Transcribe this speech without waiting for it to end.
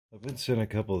I've been sent a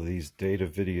couple of these data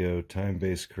video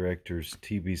time-based correctors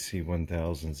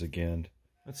TBC-1000s again.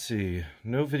 Let's see,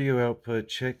 no video output,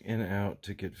 check in out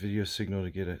to get video signal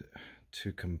to get it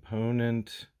to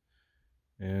component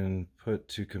and put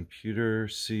to computer,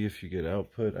 see if you get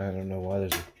output. I don't know why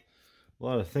there's a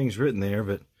lot of things written there,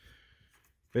 but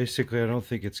basically I don't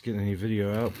think it's getting any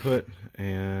video output,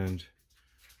 and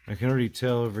I can already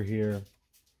tell over here,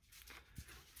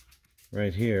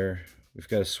 right here, we've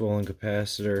got a swollen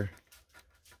capacitor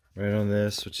right on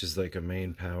this, which is like a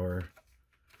main power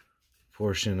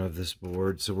portion of this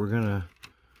board. So we're gonna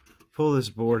pull this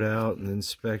board out and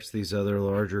inspect these other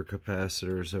larger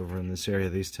capacitors over in this area.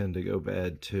 These tend to go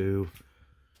bad too,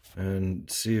 and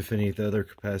see if any of the other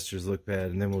capacitors look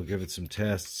bad, and then we'll give it some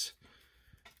tests.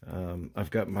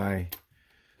 I've got my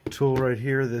tool right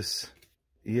here, this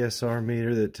ESR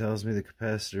meter that tells me the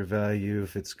capacitor value,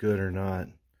 if it's good or not,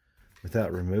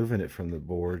 without removing it from the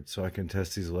board, so I can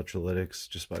test these electrolytics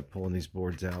just by pulling these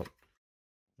boards out.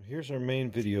 Here's our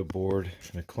main video board,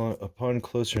 and upon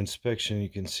closer inspection you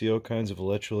can see all kinds of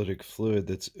electrolytic fluid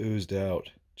that's oozed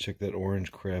out. Check that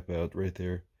orange crap out right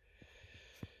there.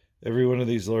 Every one of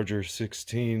these larger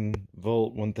 16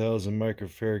 volt 1000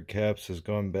 microfarad caps has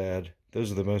gone bad.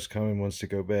 Those are the most common ones to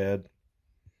go bad.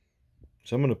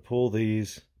 So I'm going to pull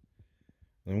these.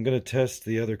 I'm going to test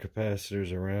the other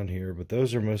capacitors around here, but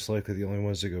those are most likely the only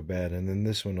ones that go bad. And then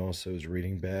this one also is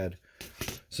reading bad.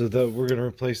 So we're going to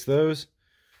replace those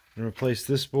and replace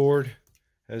this board.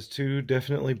 Has two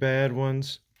definitely bad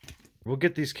ones. We'll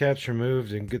get these caps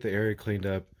removed and get the area cleaned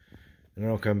up, and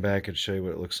I'll come back and show you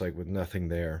what it looks like with nothing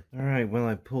there. Alright, well,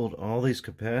 I pulled all these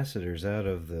capacitors out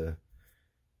of the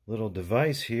little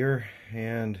device here,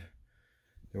 and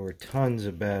there were tons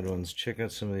of bad ones. Check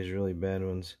out some of these really bad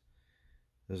ones.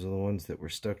 Those are the ones that were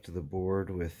stuck to the board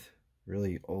with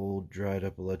really old, dried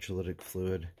up electrolytic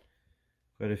fluid.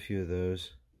 Quite a few of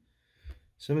those.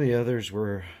 Some of the others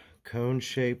were cone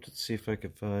shaped. Let's see if I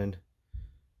can find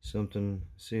something.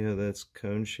 See how that's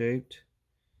cone shaped?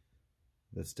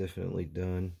 That's definitely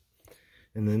done.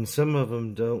 And then some of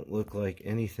them don't look like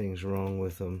anything's wrong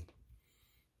with them,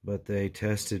 but they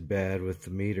tested bad with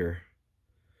the meter.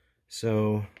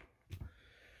 So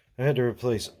I had to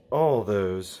replace all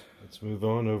those. Let's move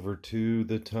on over to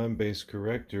the time-based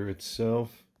corrector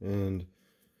itself. And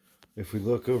if we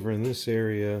look over in this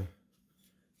area,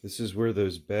 this is where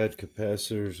those bad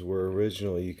capacitors were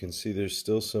originally. You can see there's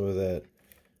still some of that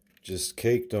just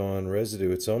caked on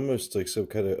residue. It's almost like some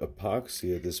kind of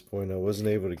epoxy at this point. I wasn't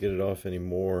able to get it off any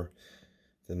more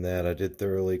than that. I did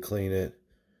thoroughly clean it,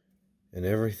 and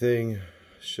everything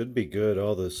should be good.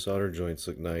 All the solder joints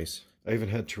look nice. I even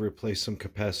had to replace some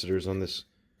capacitors on this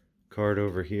card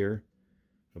over here.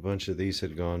 A bunch of these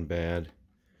had gone bad,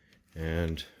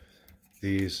 and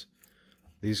these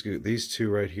two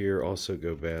right here also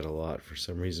go bad a lot for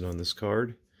some reason on this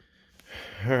card.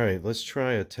 Alright, let's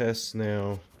try a test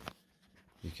now.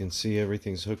 You can see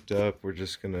everything's hooked up. We're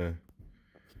just gonna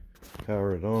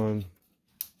power it on.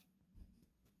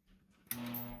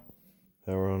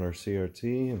 Power on our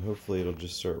CRT, and hopefully it'll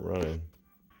just start running.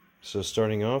 So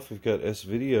starting off, we've got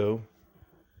S-Video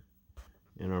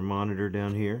in our monitor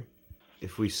down here.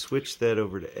 If we switch that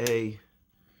over to A,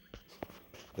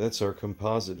 that's our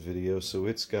composite video, so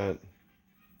it's got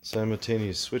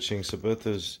simultaneous switching, so both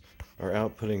those are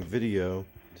outputting video.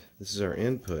 This is our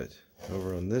input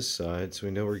over on this side, so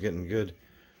we know we're getting good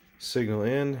signal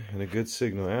in and a good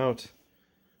signal out.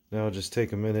 Now I'll just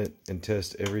take a minute and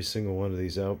test every single one of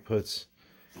these outputs,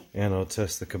 and I'll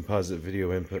test the composite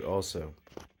video input also.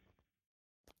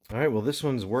 Alright, well, this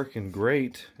one's working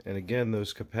great, and again,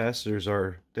 those capacitors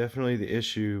are definitely the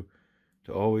issue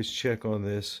to always check on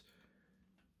this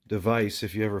device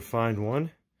if you ever find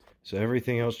one. So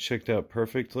everything else checked out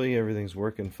perfectly. Everything's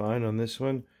working fine on this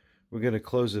one. We're going to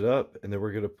close it up, and then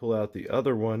we're going to pull out the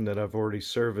other one that I've already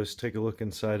serviced, take a look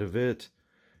inside of it,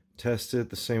 test it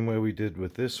the same way we did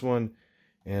with this one,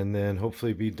 and then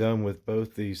hopefully be done with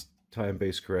both these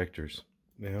time-based correctors.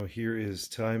 Now here is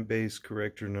time-based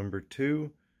corrector number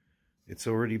 2. It's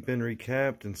already been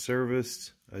recapped and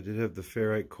serviced. I did have the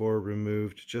ferrite core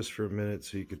removed just for a minute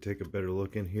so you could take a better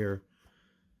look in here.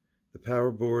 The power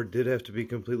board did have to be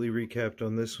completely recapped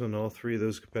on this one. All three of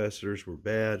those capacitors were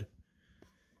bad.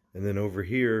 And then over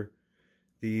here,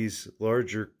 these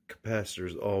larger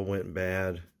capacitors all went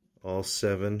bad. All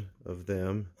 7 of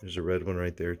them. There's a red one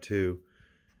right there too.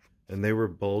 And they were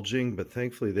bulging, but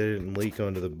thankfully they didn't leak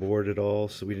onto the board at all,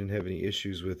 so we didn't have any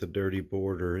issues with a dirty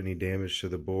board or any damage to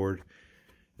the board.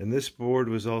 And this board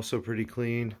was also pretty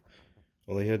clean.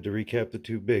 Well, they had to recap the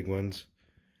 2 big ones.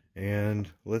 And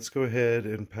let's go ahead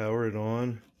and power it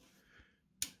on.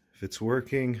 If it's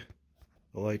working,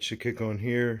 the light should kick on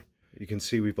here. You can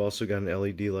see we've also got an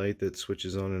LED light that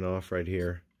switches on and off right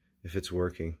here if it's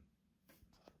working.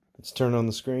 Let's turn on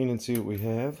the screen and see what we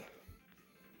have.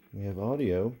 We have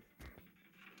audio.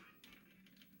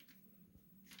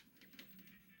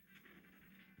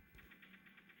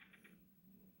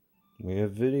 We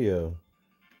have video.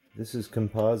 This is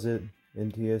composite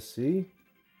NTSC.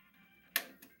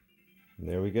 And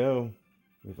there we go.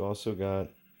 We've also got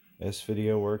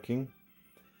S-video working.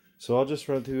 So I'll just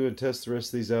run through and test the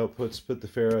rest of these outputs, put the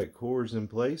ferrite cores in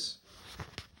place,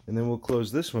 and then we'll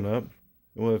close this one up,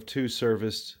 and we'll have 2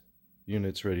 serviced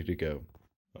units ready to go.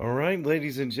 Alright,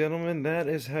 ladies and gentlemen, that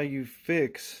is how you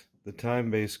fix the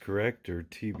time-based corrector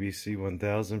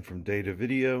TBC-1000 from Data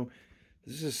Video.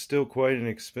 This is still quite an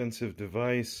expensive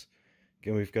device.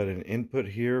 Again, we've got an input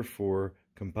here for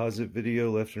composite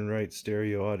video, left and right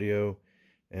stereo audio,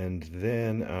 and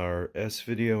then our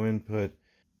S-video input.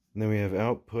 And then we have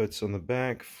outputs on the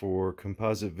back for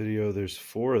composite video. There's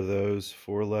 4 of those,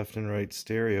 4 left and right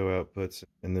stereo outputs,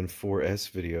 and then 4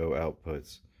 S-video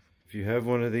outputs. If you have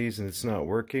one of these and it's not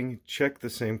working, check the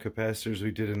same capacitors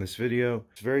we did in this video.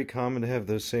 It's very common to have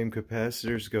those same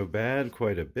capacitors go bad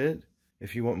quite a bit.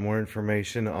 If you want more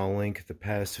information, I'll link the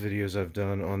past videos I've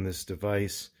done on this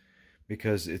device,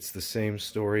 because it's the same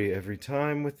story every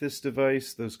time with this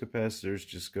device. Those capacitors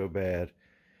just go bad,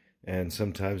 and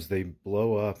sometimes they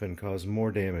blow up and cause more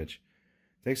damage.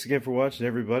 Thanks again for watching,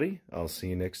 everybody. I'll see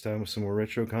you next time with some more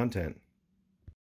retro content.